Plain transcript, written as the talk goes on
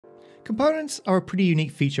Components are a pretty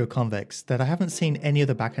unique feature of Convex that I haven't seen any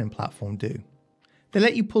other backend platform do. They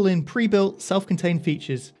let you pull in pre-built, self-contained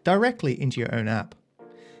features directly into your own app.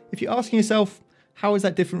 If you're asking yourself, how is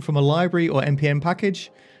that different from a library or NPM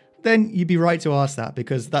package? Then you'd be right to ask that,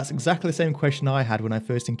 because that's exactly the same question I had when I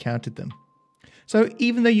first encountered them. So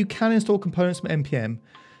even though you can install components from NPM,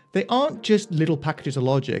 they aren't just little packages of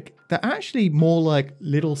logic, they're actually more like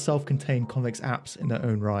little self-contained Convex apps in their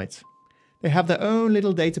own right. They have their own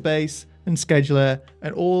little database and scheduler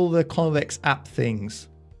and all the Convex app things.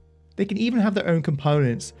 They can even have their own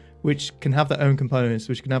components, which can have their own components,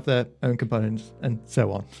 which can have their own components, and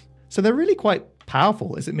so on. So they're really quite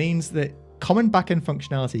powerful, as it means that common backend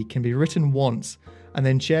functionality can be written once and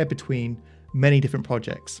then shared between many different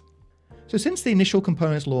projects. So since the initial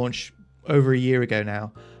components launch over a year ago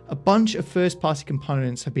now, a bunch of first-party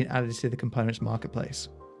components have been added to the components marketplace.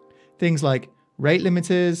 Things like rate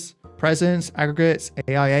limiters, presence, aggregates,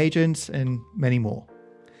 AI agents, and many more.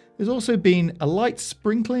 There's also been a light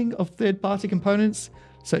sprinkling of third-party components,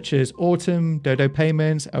 such as Autumn, Dodo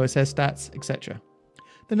Payments, OSS Stats, etc.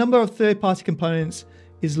 The number of third-party components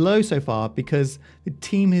is low so far because the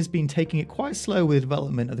team has been taking it quite slow with the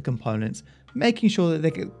development of the components, making sure that they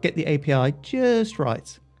get the API just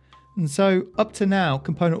right. And so up to now,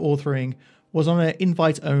 component authoring was on an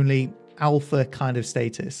invite-only alpha kind of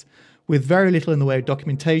status, with very little in the way of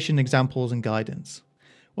documentation, examples, and guidance.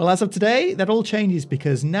 Well, as of today, that all changes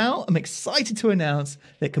because now I'm excited to announce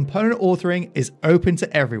that component authoring is open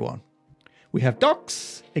to everyone. We have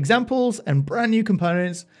docs, examples, and brand new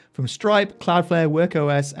components from Stripe, Cloudflare,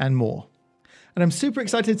 WorkOS, and more. And I'm super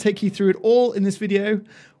excited to take you through it all in this video.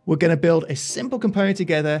 We're going to build a simple component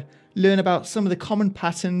together, learn about some of the common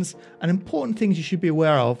patterns and important things you should be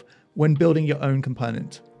aware of when building your own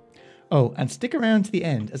component. Oh, and stick around to the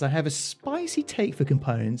end as I have a spicy take for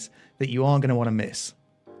components that you aren't going to want to miss.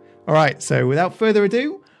 All right, so without further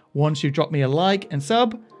ado, once you've dropped me a like and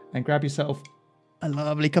sub and grab yourself a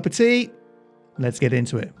lovely cup of tea, let's get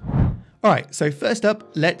into it. All right, so first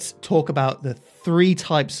up, let's talk about the three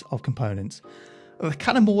types of components. They're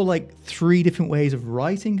kind of more like three different ways of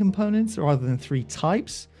writing components rather than three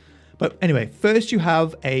types. But anyway, first you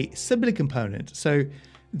have a sibling component. So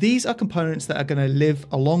these are components that are going to live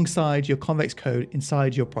alongside your Convex code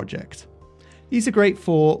inside your project. These are great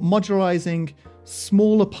for modularizing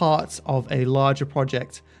smaller parts of a larger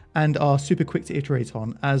project and are super quick to iterate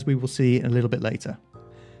on, as we will see a little bit later.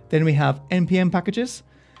 Then we have NPM packages.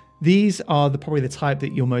 These are probably the type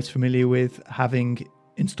that you're most familiar with, having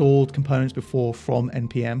installed components before from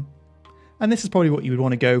NPM. And this is probably what you would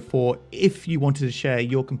want to go for if you wanted to share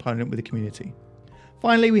your component with the community.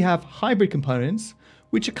 Finally, we have hybrid components,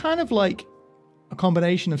 which are kind of like a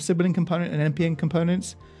combination of sibling component and NPM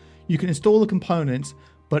components. You can install the component,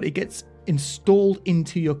 but it gets installed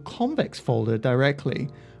into your Convex folder directly,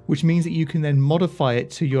 which means that you can then modify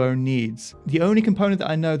it to your own needs. The only component that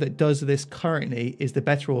I know that does this currently is the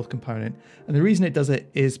BetterAuth component. And the reason it does it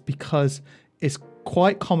is because it's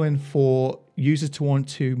quite common for users to want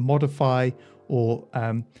to modify or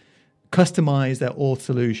customize their auth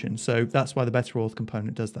solution. So that's why the BetterAuth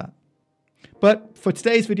component does that. But for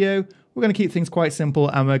today's video, we're going to keep things quite simple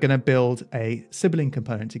and we're going to build a sibling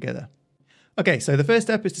component together. Okay, so the first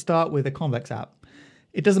step is to start with a Convex app.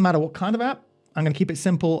 It doesn't matter what kind of app. I'm going to keep it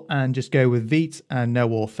simple and just go with Vite and no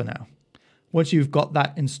auth for now. Once you've got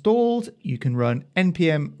that installed, you can run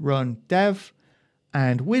npm run dev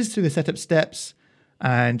and whiz through the setup steps.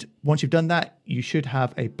 And once you've done that, you should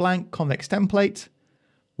have a blank Convex template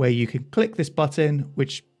where you can click this button,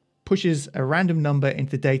 which pushes a random number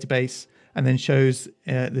into the database and then shows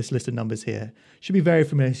this list of numbers here. Should be very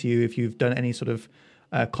familiar to you if you've done any sort of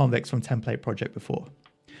Convex from template project before.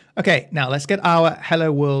 Okay, now let's get our Hello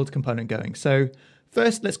World component going. So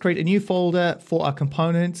first, let's create a new folder for our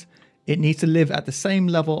component. It needs to live at the same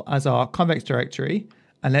level as our Convex directory,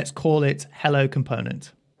 and let's call it Hello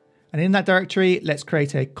Component. And in that directory, let's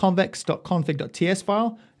create a convex.config.ts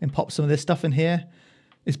file and pop some of this stuff in here.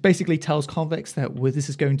 This basically tells Convex that this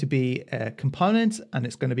is going to be a component and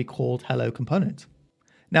it's going to be called Hello Component.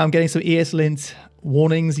 Now I'm getting some ESLint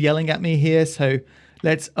warnings yelling at me here, so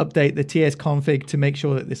let's update the TS config to make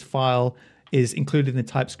sure that this file is included in the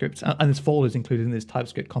TypeScript and this folder is included in this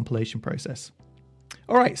TypeScript compilation process.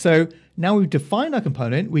 All right, so now we've defined our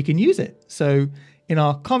component, we can use it. So in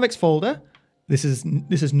our Convex folder, this is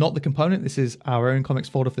not the component, this is our own Convex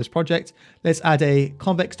folder for this project. Let's add a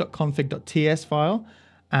convex.config.ts file.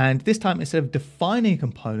 And this time, instead of defining a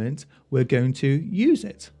component, we're going to use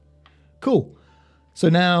it. Cool. So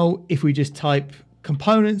now if we just type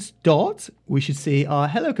components dot, we should see our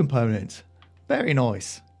hello component. Very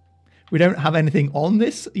nice. We don't have anything on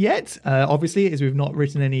this yet, obviously, as we've not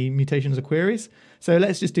written any mutations or queries. So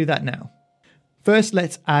let's just do that now. First,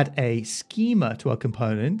 let's add a schema to our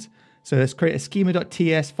component. So let's create a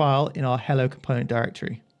schema.ts file in our hello component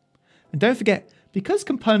directory. And don't forget, because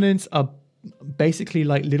components are basically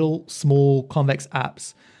like little small convex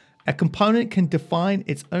apps, a component can define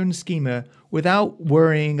its own schema without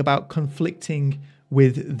worrying about conflicting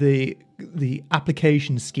with the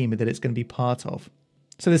application schema that it's going to be part of.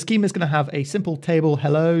 So the schema is going to have a simple table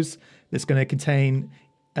hellos that's going to contain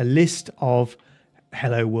a list of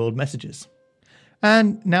hello world messages.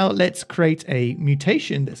 And now let's create a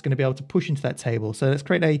mutation that's going to be able to push into that table. So let's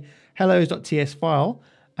create a hellos.ts file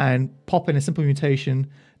and pop in a simple mutation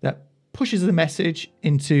that pushes the message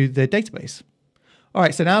into the database. All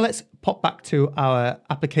right, so now let's pop back to our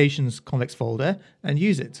applications convex folder and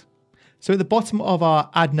use it. So at the bottom of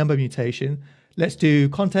our add number mutation, let's do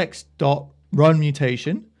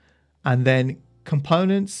context.runMutation and then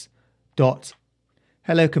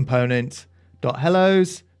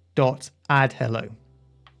components.hello-component.hellos.addHello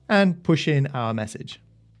and push in our message.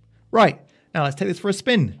 Right, now let's take this for a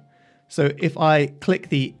spin. So if I click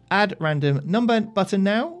the add random number button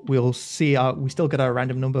now, we'll see we still get our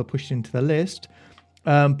random number pushed into the list,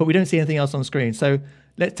 but we don't see anything else on the screen. So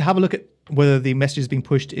let's have a look at whether the message is being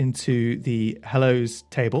pushed into the hellos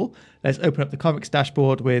table. Let's open up the Convex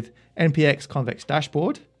Dashboard with npx Convex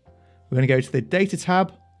Dashboard. We're going to go to the data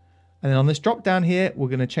tab. And then on this drop down here, we're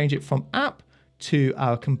going to change it from app to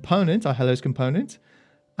our component, our hellos component.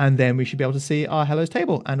 And then we should be able to see our hellos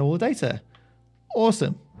table and all the data.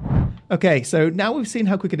 Awesome. Okay, so now we've seen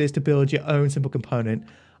how quick it is to build your own simple component.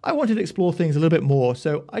 I wanted to explore things a little bit more.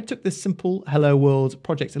 So I took this simple Hello World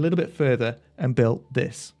project a little bit further and built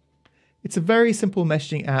this. It's a very simple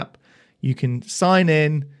messaging app. You can sign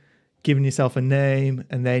in, giving yourself a name,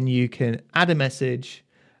 and then you can add a message.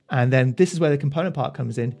 And then this is where the component part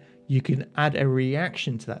comes in. You can add a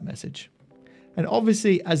reaction to that message. And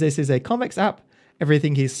obviously, as this is a Convex app,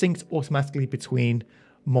 everything is synced automatically between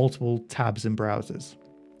multiple tabs and browsers.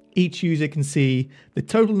 Each user can see the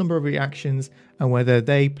total number of reactions and whether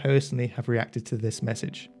they personally have reacted to this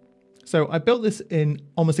message. So I built this in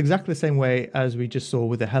almost exactly the same way as we just saw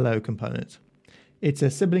with the hello component. It's a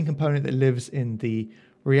sibling component that lives in the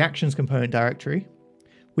reactions component directory.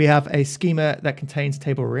 We have a schema that contains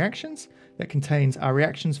table reactions, that contains our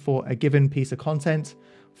reactions for a given piece of content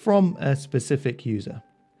from a specific user.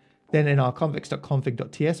 Then in our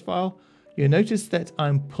convex.config.ts file, you'll notice that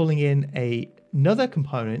I'm pulling in another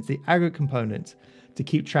component, the aggregate component, to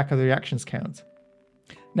keep track of the reactions count.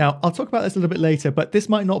 Now, I'll talk about this a little bit later, but this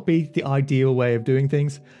might not be the ideal way of doing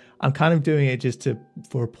things. I'm kind of doing it just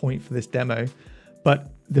for a point for this demo.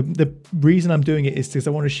 But the reason I'm doing it is because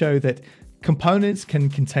I want to show that components can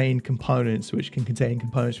contain components, which can contain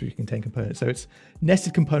components, which can contain components. So it's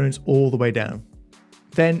nested components all the way down.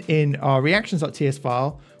 Then in our reactions.ts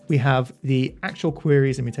file, we have the actual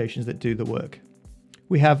queries and mutations that do the work.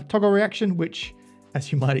 We have toggle reaction, which, as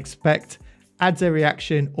you might expect, adds a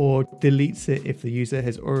reaction or deletes it if the user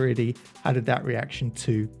has already added that reaction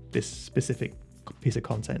to this specific piece of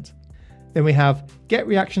content. Then we have get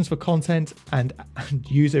reactions for content and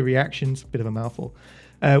user reactions, bit of a mouthful,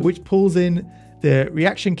 which pulls in the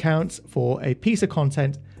reaction counts for a piece of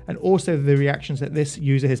content and also the reactions that this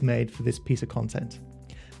user has made for this piece of content.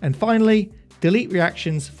 And finally, delete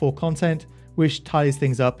reactions for content, which ties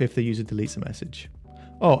things up if the user deletes a message.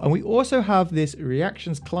 Oh, and we also have this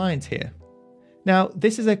ReactionsClient here. Now,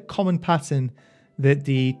 this is a common pattern that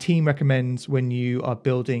the team recommends when you are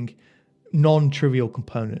building non-trivial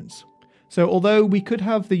components. So although we could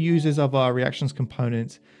have the users of our reactions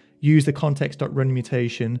component use the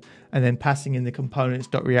context.runMutation and then passing in the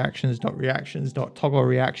components.reactions.reactions.toggle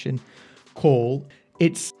reaction call,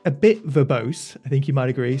 it's a bit verbose, I think you might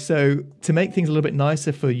agree. So to make things a little bit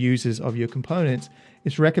nicer for users of your components,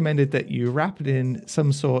 it's recommended that you wrap it in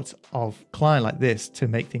some sort of client like this to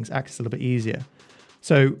make things access a little bit easier.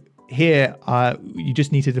 So here, you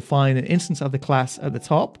just need to define an instance of the class at the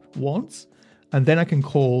top once, and then I can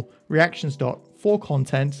call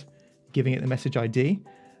reactions.forContent, giving it the message ID,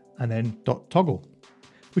 and then .toggle,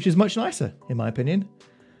 which is much nicer in my opinion.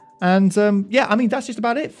 And yeah, I mean, that's just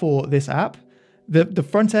about it for this app. The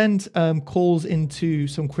front end calls into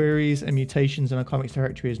some queries and mutations in our Convex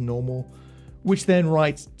directory as normal, which then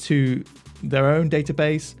writes to their own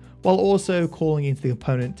database while also calling into the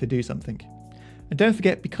component to do something. And don't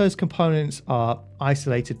forget, because components are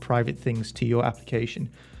isolated private things to your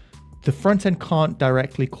application, the front end can't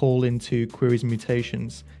directly call into queries and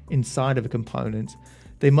mutations inside of a component.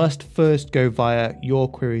 They must first go via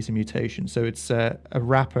your queries and mutations. So it's a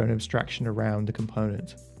wrapper and abstraction around the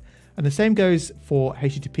component. And the same goes for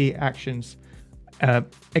HTTP actions.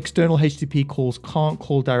 External HTTP calls can't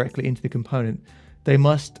call directly into the component. They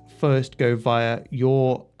must first go via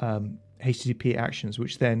your HTTP actions,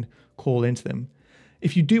 which then call into them.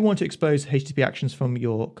 If you do want to expose HTTP actions from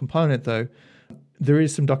your component though, there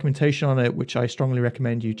is some documentation on it, which I strongly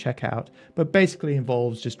recommend you check out, but basically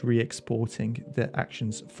involves just re-exporting the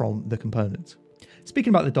actions from the component.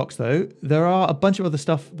 Speaking about the docs though, there are a bunch of other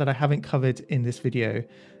stuff that I haven't covered in this video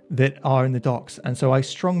that are in the docs. And so I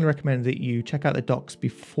strongly recommend that you check out the docs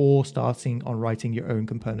before starting on writing your own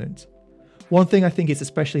component. One thing I think is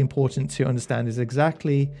especially important to understand is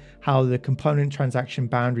exactly how the component transaction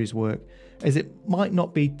boundaries work, as it might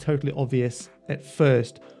not be totally obvious at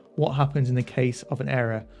first what happens in the case of an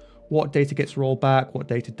error, what data gets rolled back, what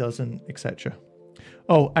data doesn't, etc.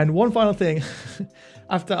 Oh, and one final thing,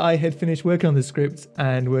 after I had finished working on this script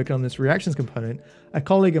and working on this reactions component, a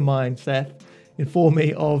colleague of mine, Seth, informed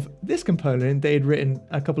me of this component they had written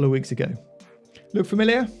a couple of weeks ago. Look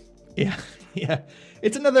familiar? Yeah.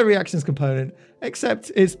 It's another reactions component,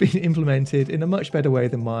 except it's been implemented in a much better way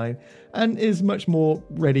than mine and is much more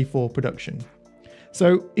ready for production.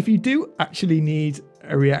 So if you do actually need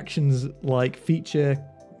a reactions-like feature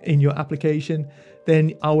in your application,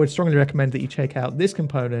 then I would strongly recommend that you check out this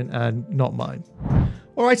component and not mine.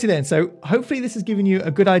 Alrighty then, so hopefully this has given you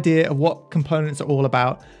a good idea of what components are all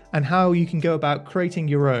about and how you can go about creating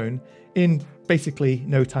your own in basically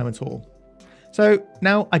no time at all. So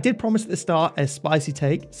now I did promise at the start a spicy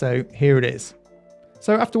take, so here it is.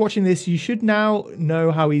 So after watching this, you should now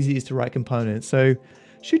know how easy it is to write components. So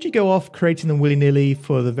should you go off creating them willy-nilly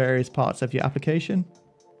for the various parts of your application?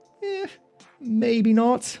 Maybe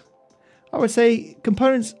not. I would say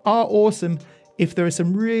components are awesome if there are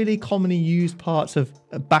some really commonly used parts of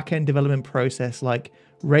a backend development process like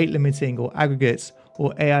rate limiting or aggregates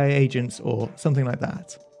or AI agents or something like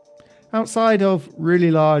that. Outside of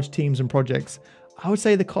really large teams and projects, I would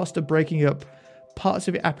say the cost of breaking up parts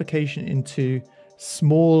of your application into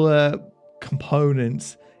smaller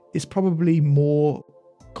components is probably more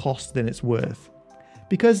cost than it's worth.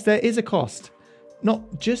 Because there is a cost,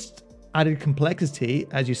 not just added complexity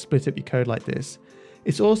as you split up your code like this,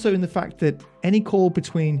 it's also in the fact that any call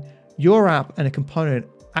between your app and a component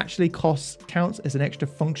actually counts as an extra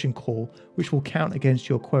function call, which will count against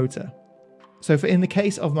your quota. So in the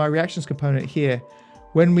case of my reactions component here,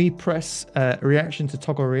 when we press a reaction to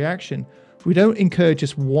toggle reaction, we don't incur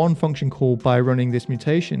just one function call by running this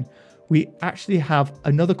mutation. We actually have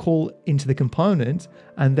another call into the component,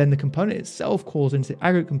 and then the component itself calls into the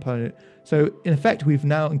aggregate component. So in effect, we've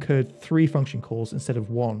now incurred 3 function calls instead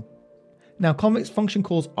of 1. Now, Convex function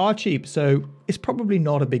calls are cheap, so it's probably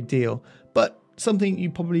not a big deal, but something you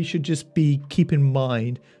probably should just keep in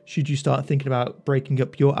mind should you start thinking about breaking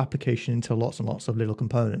up your application into lots and lots of little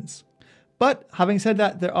components. But having said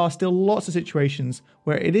that, there are still lots of situations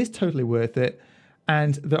where it is totally worth it,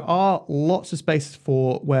 and there are lots of spaces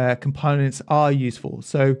for where components are useful.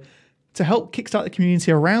 So to help kickstart the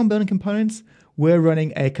community around building components, we're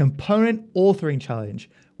running a component authoring challenge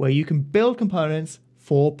where you can build components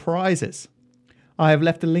for prizes. I have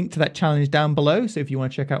left a link to that challenge down below, so if you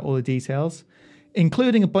want to check out all the details,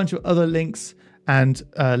 including a bunch of other links and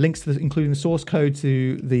links to including the source code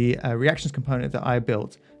to the reactions component that I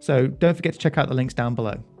built. So don't forget to check out the links down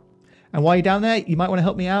below. And while you're down there, you might want to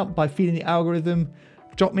help me out by feeding the algorithm.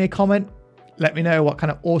 Drop me a comment, let me know what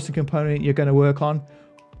kind of awesome component you're going to work on,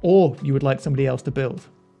 or you would like somebody else to build.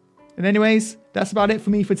 And anyways, that's about it for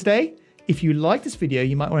me for today. If you like this video,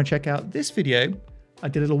 you might want to check out this video I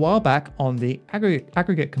did a little while back on the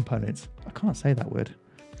aggregate components. I can't say that word.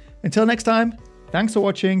 Until next time, thanks for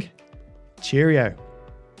watching. Cheerio.